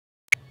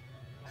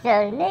So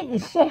the nigga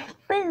chef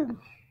food.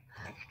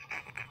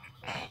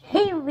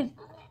 He was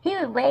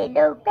waiting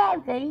on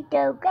Krabby because he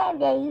told Krabby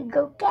that he would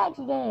go catch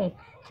his ass.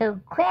 So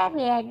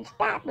Krabby had to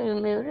stop in the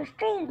middle of the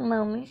street the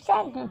moment he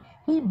second.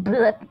 He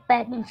blew up the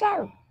fucking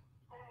show.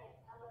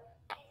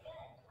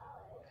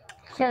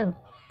 So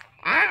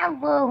I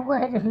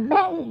was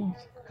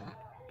amazed.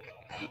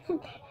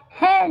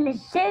 Her and the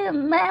sugar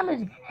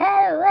mamas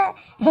huddled up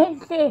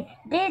and said,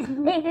 "This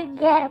nigga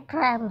got a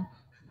problem."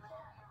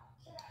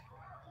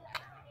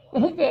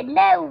 He said,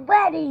 "No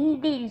wonder he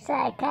needs a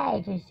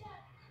psychiatrist."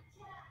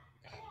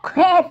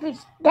 Krabby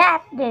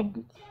stopped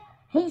it.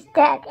 He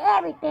stopped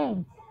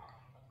everything.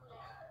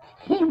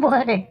 He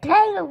wanted to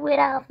tangle with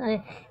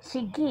Officer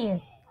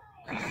Shakir.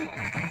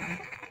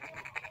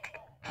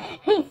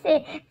 He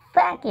said,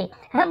 "Fuck it,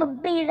 I'ma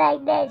be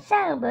like that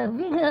song, but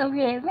we gonna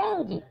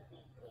rearrange it."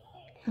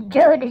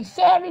 Drove the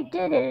Chevy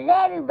to the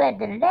levee, but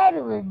the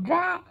levee was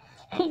dry.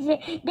 He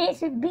said,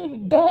 "This would be the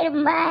day that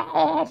my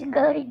ass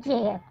go to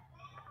jail."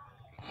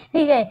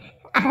 He said,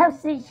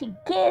 "Officer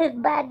Shakir's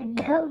about to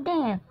go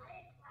down."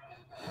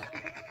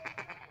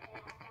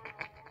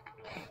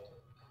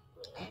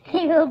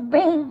 He gonna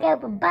bring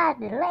up about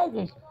the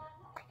Lakers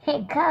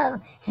and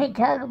call and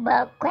talk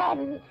about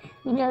Krabby,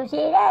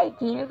 say that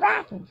to the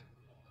Rockets.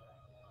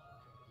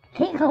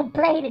 He gonna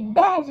play the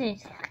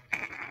dancers.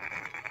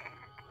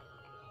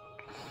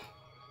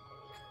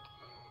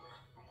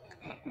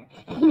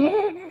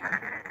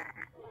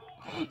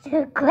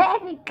 So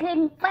Krabby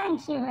couldn't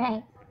function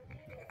right.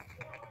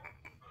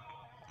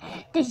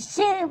 The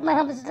sugar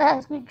mamas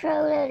lost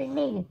control of the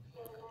nigga,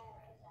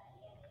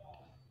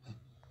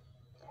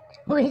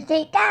 which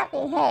they thought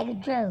they had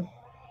control.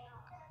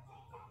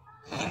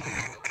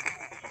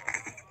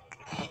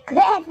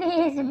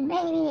 Krabby is a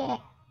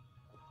maniac.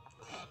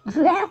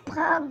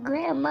 Grandpa and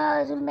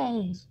Grandma's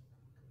amazed.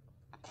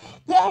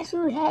 Guess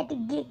who had to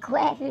get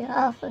Krabby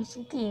off of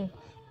Shakir?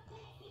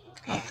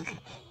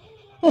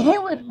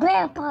 It was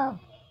Grandpa.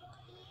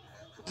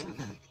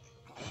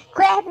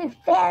 Krabby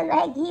felt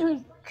like he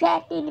was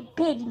trapped in a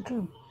pigeon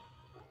coop.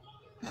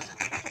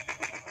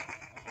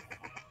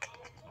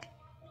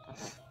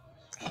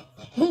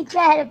 He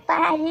tried to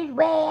find his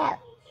way out.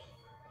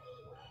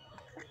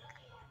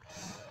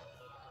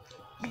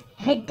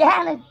 And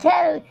down the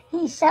tunnel,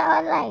 he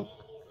saw a light.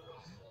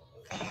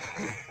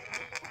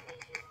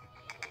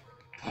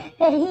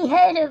 And he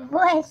heard a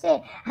voice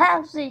say,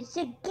 "Officer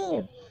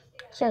Shakir."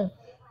 So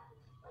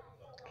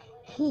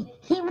he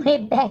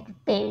went back to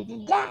finish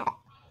the job.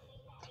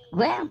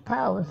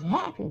 Grandpa was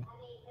happy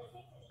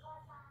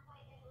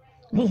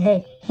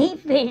because he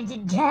finished the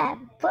job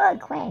before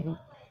Krabby.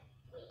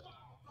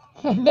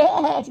 And they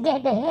had to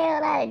get the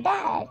hell out of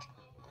Dodge.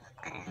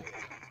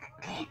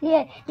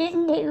 Yeah, this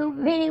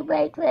nigga really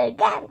worked for the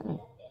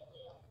government.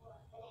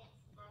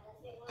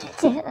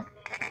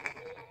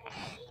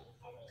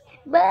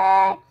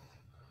 But